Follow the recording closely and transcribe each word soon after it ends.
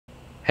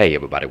Hey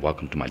everybody,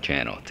 welcome to my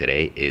channel.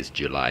 Today is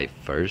July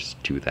 1st,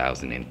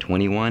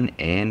 2021,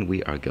 and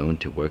we are going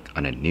to work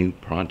on a new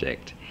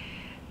project.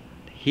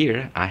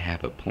 Here I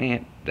have a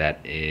plant that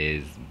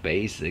is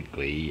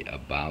basically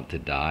about to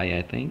die,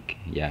 I think.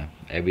 Yeah,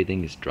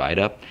 everything is dried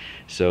up.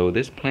 So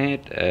this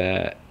plant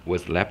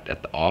was left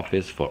at the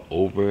office for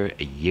over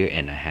a year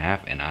and a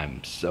half, and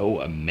I'm so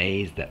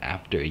amazed that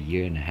after a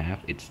year and a half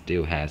it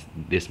still has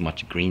this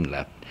much green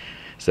left.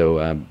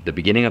 So the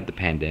beginning of the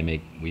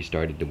pandemic, we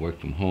started to work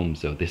from home,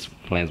 so this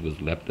plant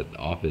was left at the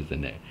office,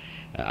 and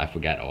I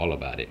forgot all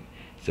about it.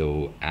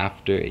 So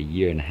after a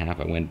year and a half,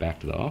 I went back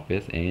to the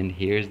office, and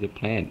here's the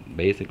plant,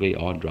 basically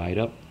all dried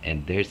up,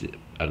 and there's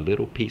a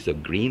little piece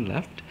of green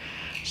left.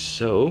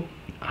 So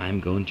I'm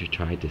going to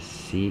try to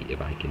see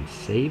if I can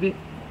save it.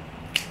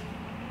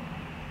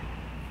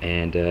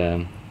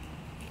 And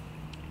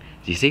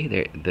you see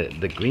there,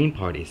 the green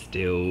part is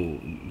still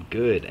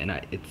good, and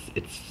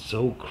it's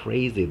so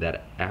crazy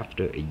that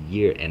after a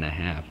year and a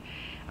half,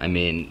 I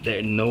mean,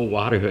 there's no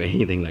water or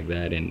anything like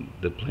that, and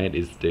the plant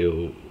is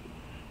still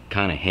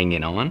kind of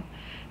hanging on.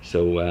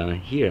 So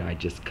here I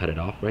just cut it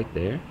off right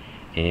there,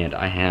 and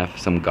I have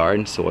some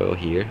garden soil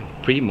here,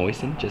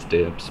 pre-moistened, just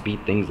to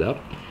speed things up.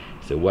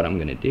 So what I'm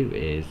gonna do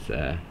is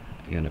I'm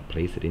gonna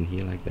place it in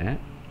here like that,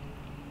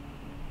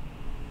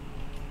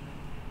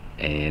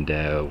 and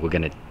we're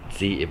gonna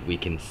see if we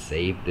can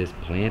save this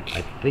plant.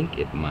 I think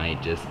it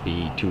might just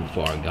be too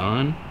far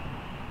gone.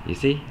 You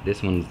see,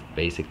 this one's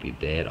basically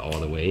dead all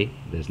the way.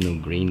 There's no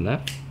green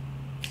left.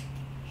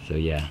 So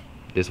yeah,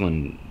 this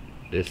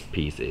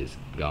piece is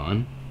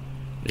gone.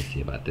 Let's see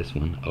about this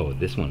one. Oh,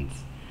 this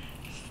one's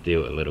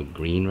still a little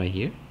green right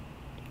here.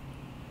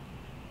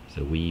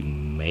 So we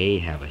may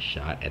have a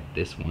shot at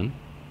this one.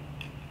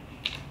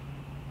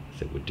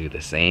 So we'll do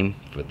the same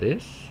for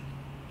this.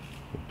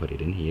 We'll put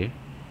it in here.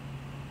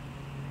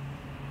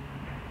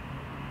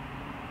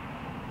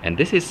 And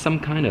this is some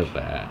kind of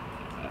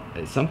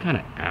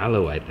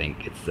aloe, I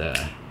think.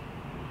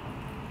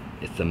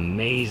 It's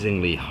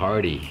amazingly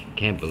hardy.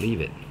 Can't believe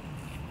it.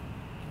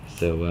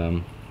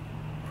 So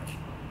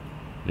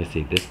let's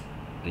see, this,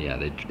 yeah,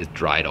 it's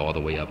dried all the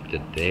way up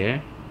to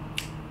there.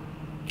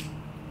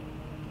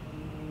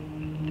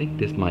 I think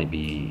this might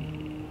be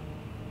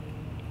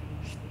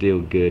still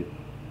good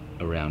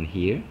around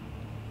here.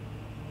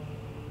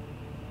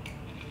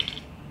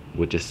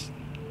 We'll just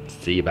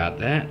see about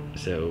that.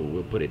 So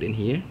we'll put it in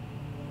here.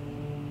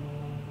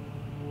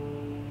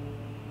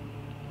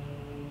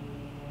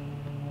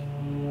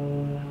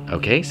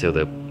 Okay, so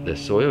the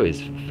soil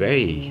is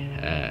very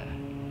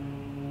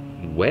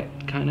wet,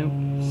 kind of,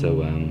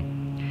 so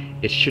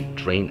it should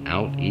drain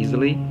out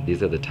easily.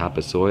 These are the type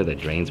of soil that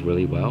drains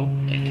really well.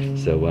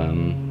 So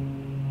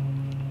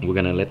we're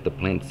gonna let the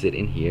plant sit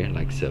in here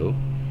like so,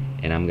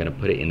 and I'm gonna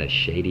put it in a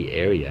shady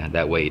area,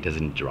 that way it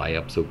doesn't dry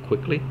up so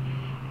quickly.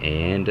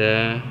 And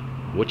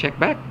we'll check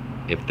back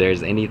if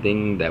there's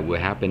anything that will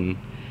happen,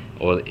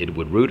 or it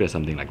would root or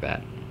something like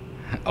that.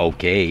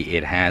 Okay,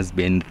 it has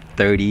been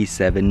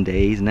 37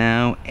 days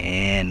now,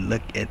 and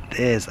look at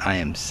this. I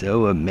am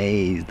so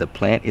amazed. The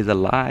plant is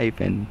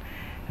alive, and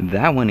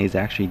that one is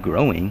actually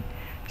growing.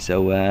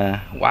 So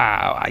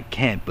wow, I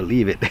can't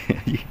believe it.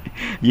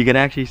 You can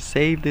actually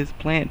save this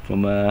plant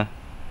from a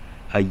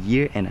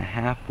year and a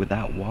half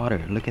without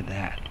water. Look at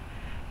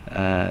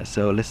that.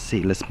 So let's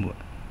see, let's move.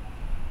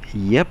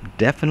 Yep,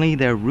 definitely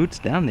there are roots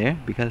down there,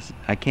 because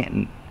I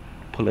can't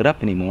pull it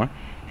up anymore.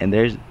 And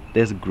there's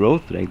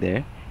growth right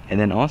there. And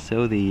then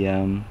also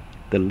the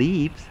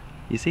leaves,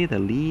 you see the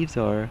leaves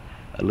are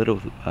a little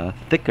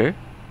thicker,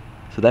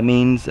 so that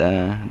means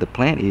the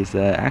plant is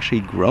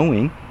actually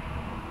growing.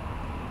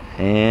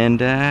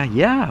 And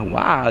yeah,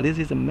 wow, this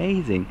is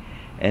amazing.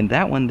 And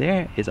that one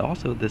there is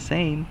also the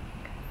same.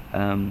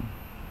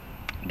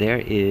 There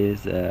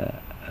is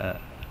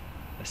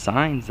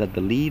signs that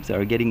the leaves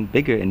are getting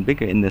bigger and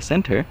bigger in the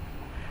center.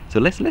 So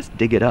let's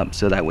dig it up,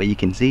 so that way you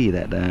can see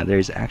that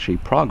there's actually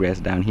progress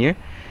down here.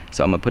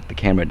 So I'm gonna put the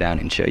camera down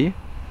and show you.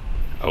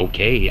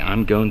 Okay,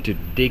 I'm going to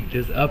dig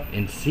this up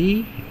and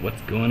see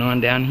what's going on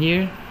down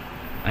here.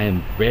 I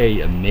am very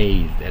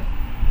amazed at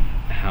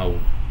how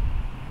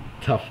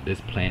tough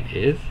this plant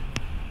is.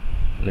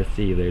 Let's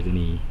see if there's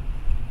any.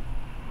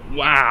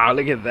 Wow,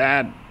 look at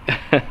that.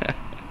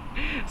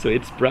 So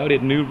it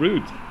sprouted new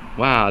roots.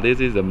 Wow, this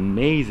is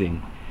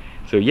amazing.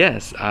 So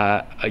yes,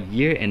 a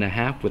year and a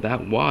half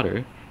without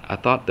water. I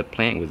thought the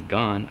plant was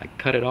gone. I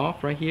cut it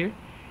off right here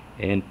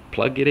and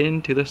plug it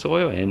into the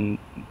soil, and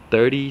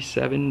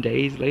 37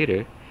 days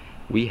later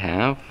we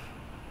have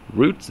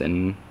roots,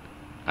 and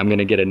I'm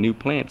gonna get a new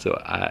plant.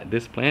 So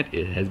this plant,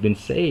 it has been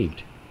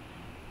saved.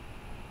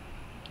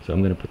 So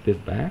I'm gonna put this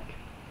back,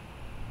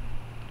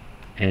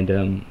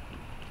 and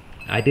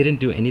I didn't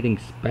do anything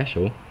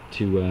special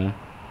to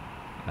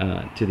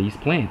these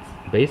plants.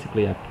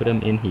 Basically, I put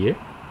them in here,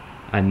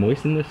 I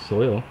moisten the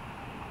soil,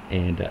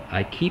 and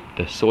I keep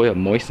the soil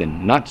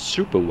moistened, not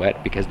super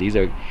wet, because these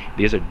are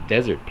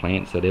desert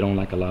plants, so they don't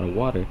like a lot of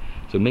water.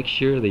 So make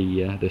sure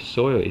the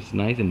soil is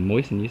nice and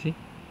moistened, you see,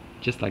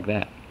 just like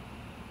that.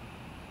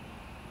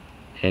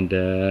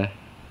 and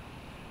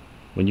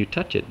when you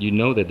touch it, you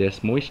know that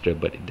there's moisture,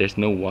 but there's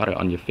no water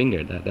on your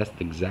finger. That's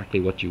exactly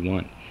what you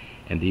want.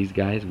 And these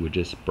guys will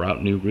just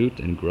sprout new roots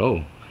and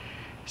grow.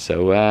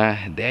 So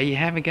there you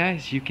have it,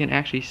 guys. You can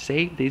actually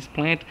save these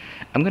plants.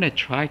 I'm gonna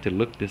try to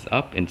look this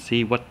up and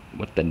see what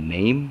the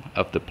name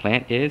of the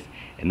plant is,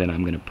 and then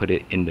I'm gonna put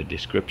it in the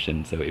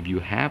description. So if you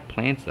have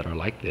plants that are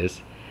like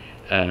this,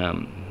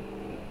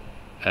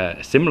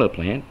 similar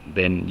plant,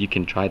 then you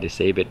can try to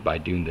save it by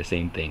doing the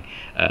same thing.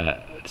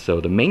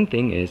 So the main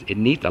thing is it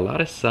needs a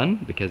lot of sun,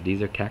 because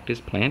these are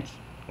cactus plants,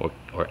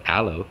 or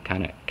aloe,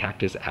 kind of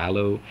cactus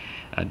aloe,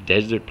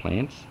 desert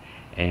plants.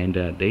 And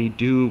they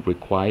do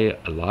require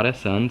a lot of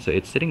sun. So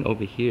it's sitting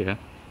over here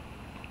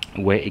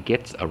where it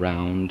gets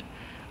around,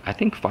 I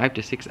think, 5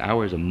 to 6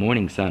 hours of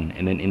morning sun,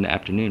 and then in the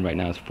afternoon, right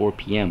now it's 4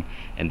 p.m.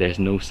 and there's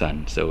no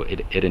sun, so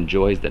it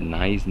enjoys the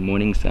nice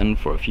morning sun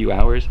for a few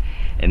hours,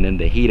 and then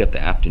the heat of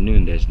the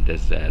afternoon,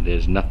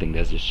 there's nothing,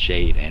 there's just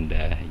shade, and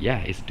yeah,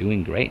 it's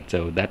doing great.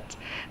 So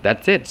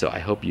that's it. So I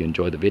hope you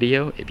enjoyed the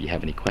video. If you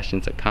have any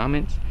questions or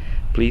comments,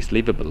 please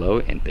leave it below,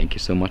 and thank you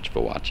so much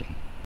for watching.